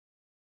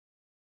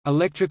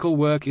Electrical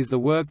work is the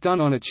work done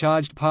on a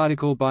charged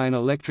particle by an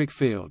electric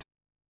field.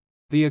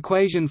 The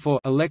equation for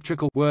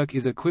electrical work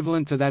is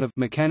equivalent to that of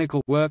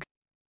mechanical work.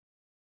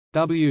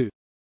 W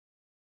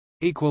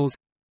equals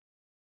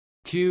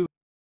Q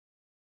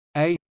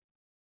A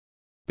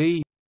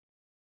B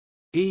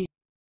E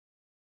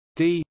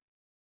D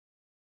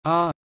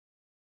R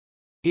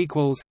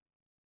equals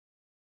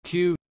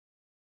Q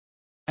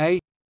A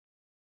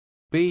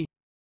B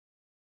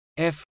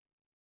F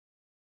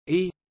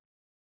E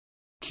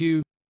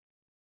Q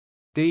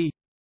D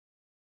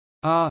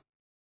R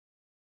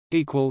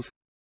equals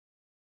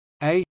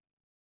A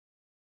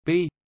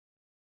B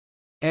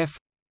F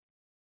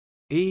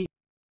E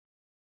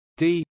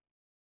D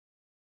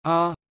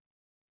R.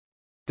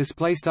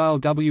 Display style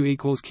W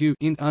equals Q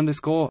int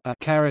underscore a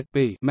caret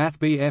B math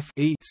BF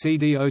E C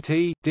dot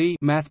D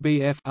math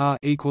BF R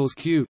equals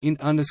Q int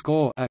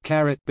underscore a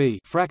caret B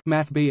frac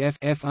math BF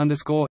F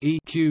underscore E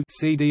Q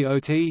C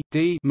dot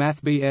D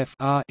math BF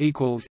R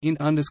equals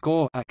int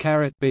underscore a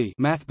caret B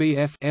math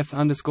BF F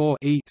underscore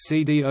E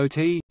C dot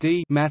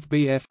D math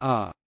BF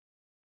R,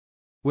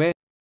 where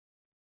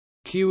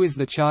Q is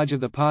the charge of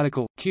the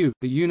particle, Q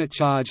the unit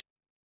charge,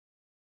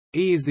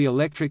 E is the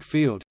electric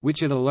field,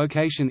 which at a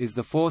location is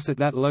the force at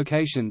that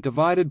location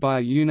divided by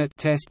a unit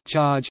test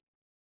charge.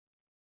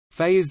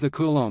 Phi is the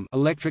Coulomb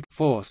electric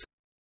force.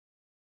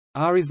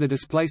 R is the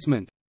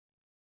displacement.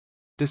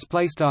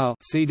 Display style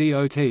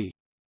CDOT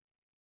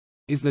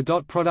is the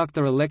dot product.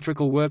 The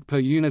electrical work per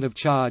unit of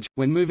charge,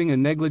 when moving a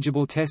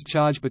negligible test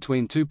charge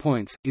between 2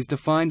 points, is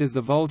defined as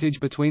the voltage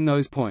between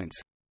those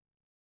points.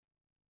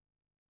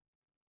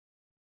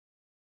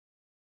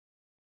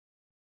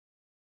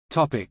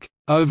 Topic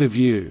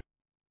Overview.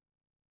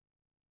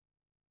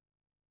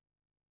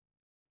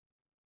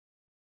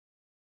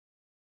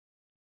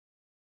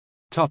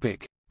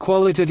 Topic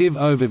Qualitative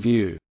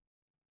overview.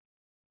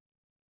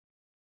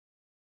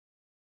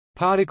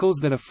 Particles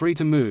that are free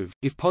to move,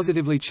 if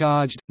positively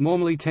charged,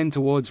 normally tend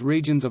towards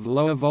regions of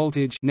lower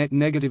voltage net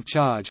negative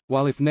charge,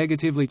 while if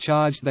negatively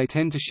charged they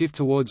tend to shift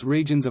towards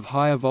regions of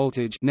higher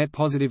voltage net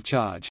positive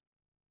charge.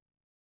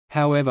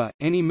 However,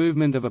 any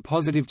movement of a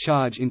positive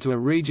charge into a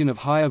region of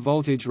higher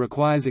voltage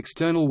requires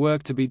external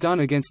work to be done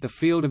against the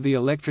field of the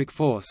electric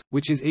force,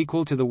 which is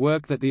equal to the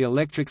work that the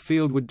electric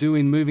field would do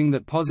in moving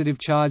that positive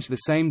charge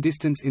the same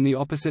distance in the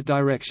opposite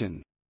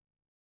direction.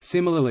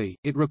 Similarly,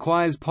 it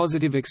requires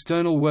positive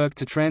external work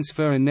to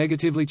transfer a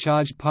negatively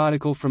charged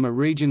particle from a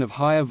region of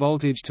higher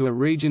voltage to a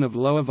region of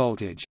lower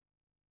voltage.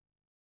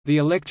 The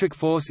electric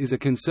force is a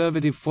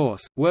conservative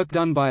force. Work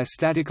done by a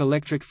static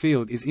electric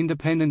field is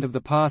independent of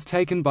the path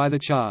taken by the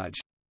charge.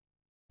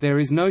 There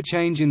is no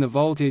change in the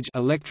voltage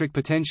electric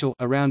potential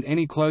around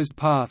any closed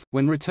path.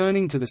 When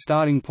returning to the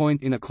starting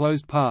point in a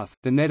closed path,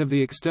 the net of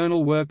the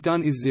external work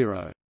done is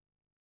zero.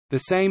 The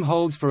same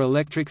holds for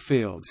electric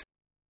fields.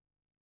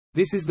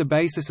 This is the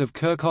basis of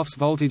Kirchhoff's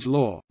voltage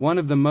law, one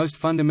of the most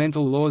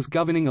fundamental laws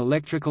governing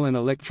electrical and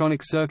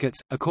electronic circuits,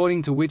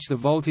 according to which the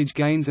voltage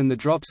gains and the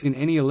drops in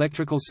any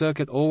electrical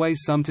circuit always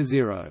sum to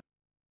zero.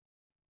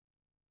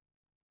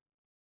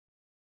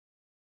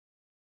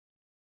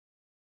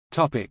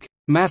 Topic: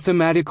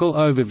 Mathematical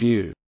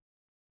overview.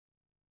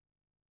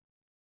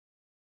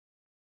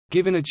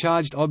 Given a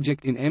charged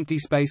object in empty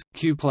space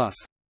Q+,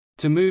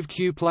 to move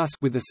Q+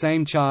 with the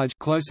same charge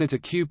closer to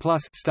Q+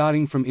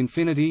 starting from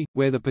infinity,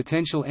 where the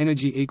potential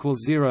energy equals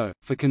zero,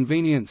 for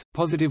convenience,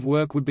 positive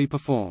work would be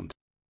performed.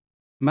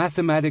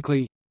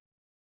 Mathematically,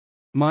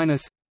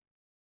 minus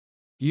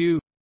U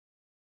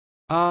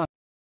R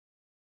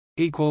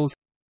equals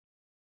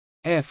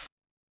F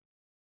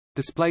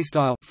display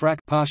style frac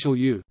partial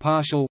U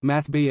partial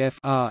math BF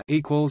R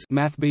equals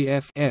math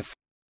BF F.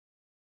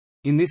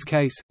 In this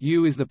case,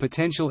 U is the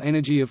potential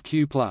energy of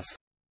Q+.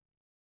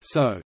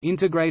 So,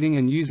 integrating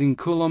and using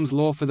Coulomb's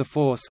law for the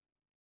force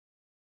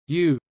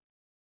U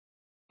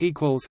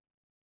equals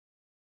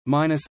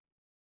minus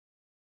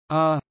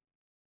R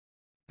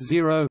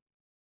 0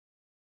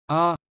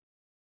 R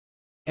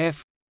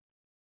F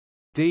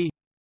D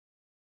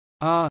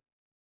R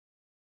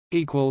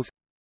equals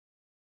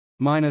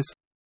minus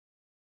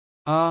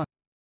R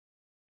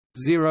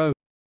 0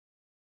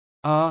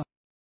 R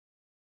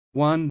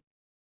 1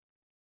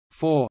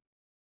 4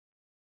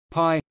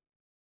 pi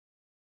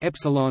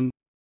epsilon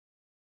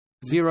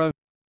 0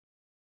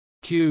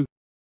 Q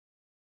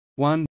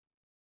 1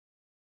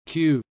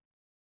 Q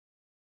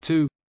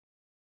 2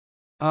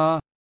 R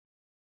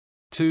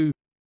 2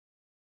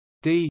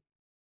 D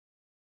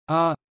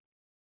R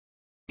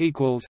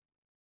equals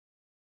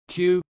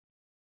Q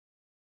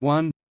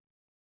 1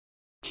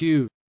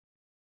 Q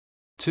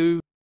 2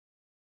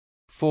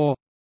 4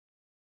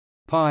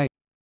 pi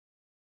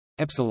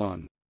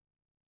epsilon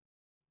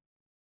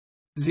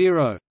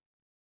 0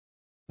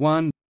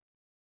 1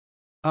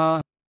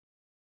 R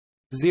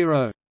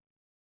 0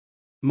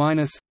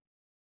 minus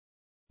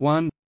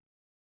 1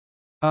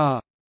 R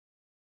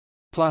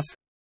plus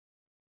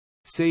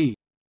C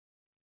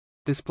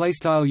Display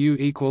style U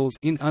equals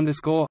int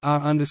underscore R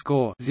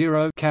underscore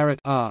 0 caret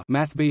R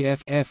Math BF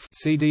F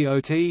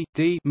CDOT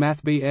D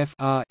Math BF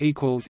R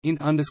equals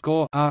int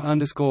underscore R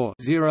underscore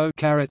 0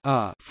 caret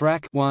R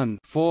frac 1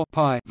 4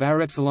 pi var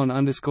epsilon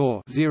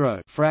underscore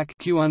 0 frac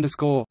Q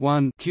underscore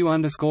 1 Q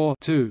underscore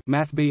 2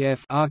 Math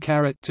BF R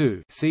caret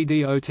 2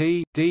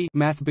 CDOT D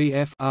Math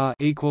BF R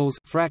equals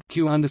frac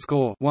Q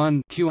underscore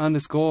 1 Q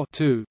underscore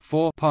 2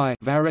 4 pi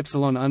var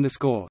epsilon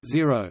underscore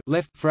 0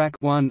 left frac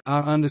 1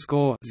 R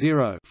underscore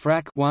 0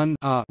 frac 1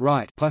 R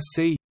right plus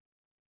C.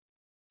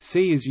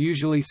 C is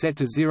usually set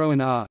to 0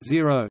 and R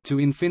 0 to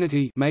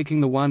infinity, making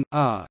the 1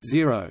 R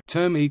 0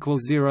 term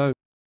equals 0.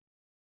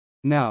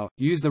 Now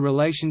use the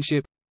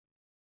relationship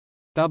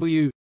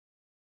W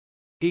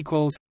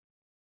equals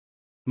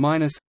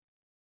minus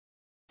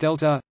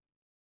delta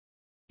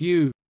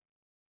U.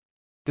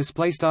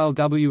 Display style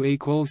W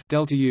equals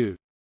delta U.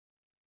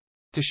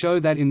 To show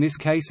that in this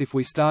case, if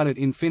we start at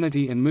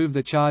infinity and move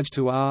the charge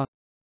to R,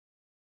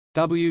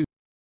 W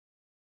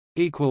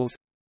equals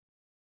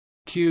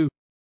Q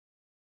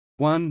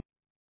 1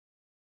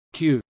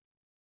 Q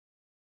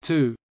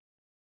 2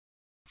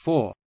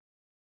 4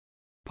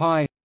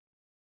 pi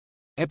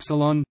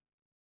epsilon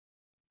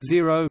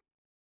 0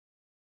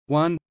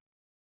 1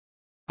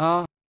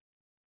 R.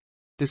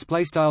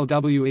 Display style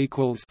W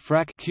equals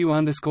frac Q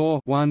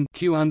underscore 1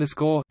 Q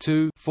underscore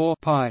 2 4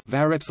 pi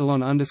var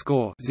epsilon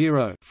underscore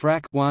 0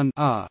 frac 1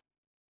 R.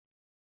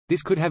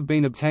 This could have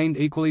been obtained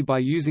equally by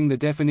using the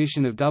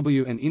definition of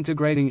W and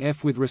integrating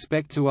F with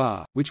respect to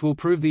R, which will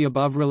prove the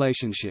above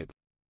relationship.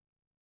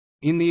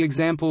 In the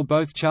example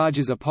both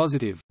charges are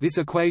positive, this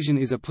equation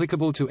is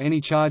applicable to any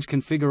charge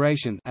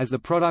configuration, as the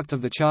product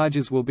of the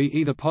charges will be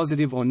either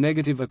positive or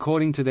negative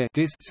according to their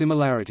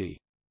dissimilarity.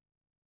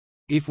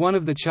 If one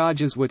of the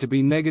charges were to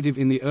be negative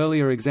in the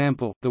earlier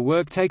example, the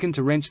work taken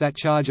to wrench that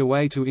charge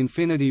away to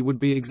infinity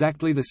would be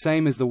exactly the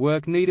same as the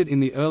work needed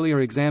in the earlier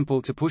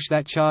example to push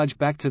that charge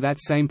back to that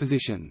same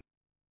position.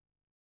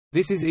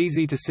 This is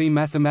easy to see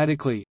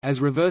mathematically,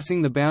 as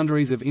reversing the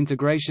boundaries of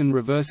integration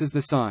reverses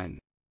the sign.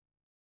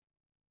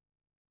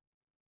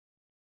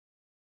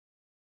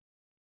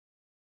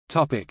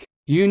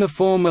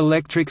 Uniform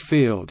electric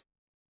field.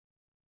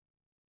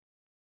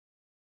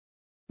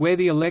 Where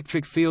the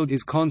electric field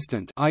is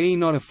constant, i.e.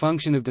 not a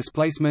function of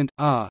displacement,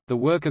 r, the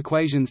work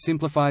equation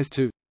simplifies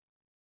to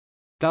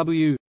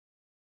W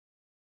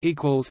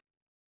equals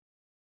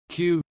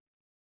Q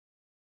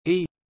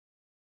E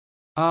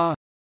R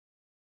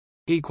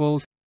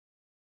equals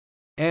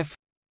F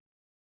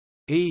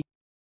E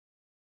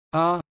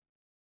R.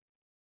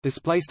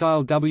 Display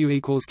style W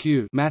equals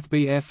Q Math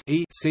BF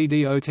E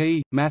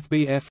CDOT Math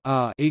BF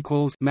R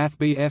equals Math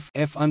BF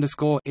F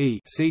underscore E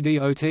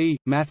CDOT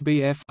Math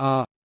BF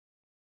R,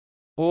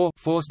 or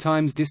force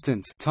times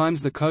distance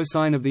times the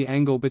cosine of the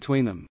angle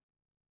between them.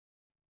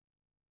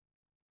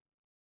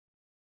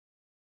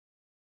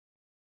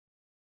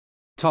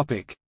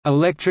 Topic: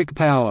 Electric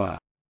power.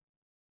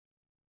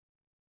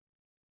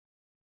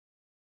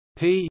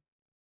 P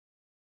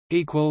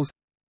equals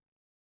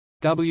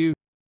W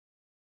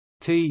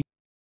T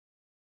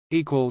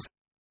equals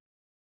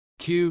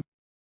Q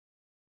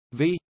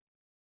V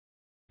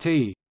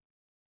T.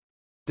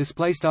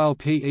 Display style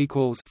P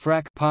equals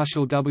frac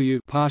partial W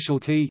partial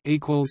T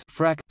equals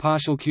frac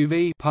partial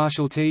QV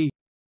partial T.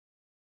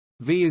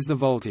 V is the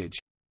voltage.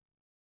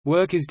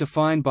 Work is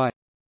defined by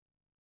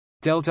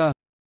delta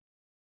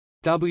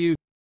W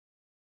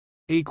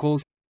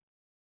equals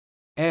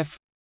F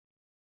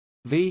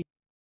V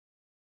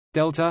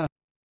delta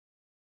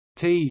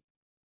T.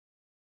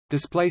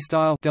 Display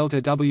style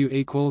delta W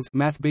equals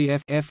Math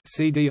BF F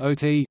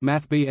CDOT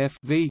Math BF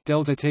V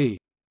delta T.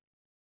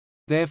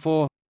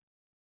 Therefore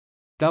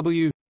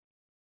W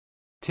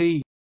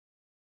T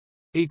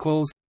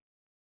equals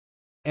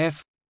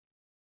F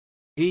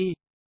E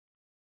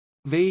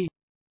V.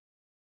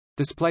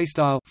 Display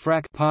style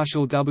frac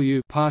partial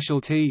W partial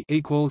T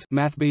equals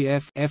Math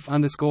BF F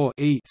underscore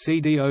E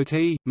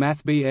CDOT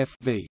Math BF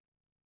V.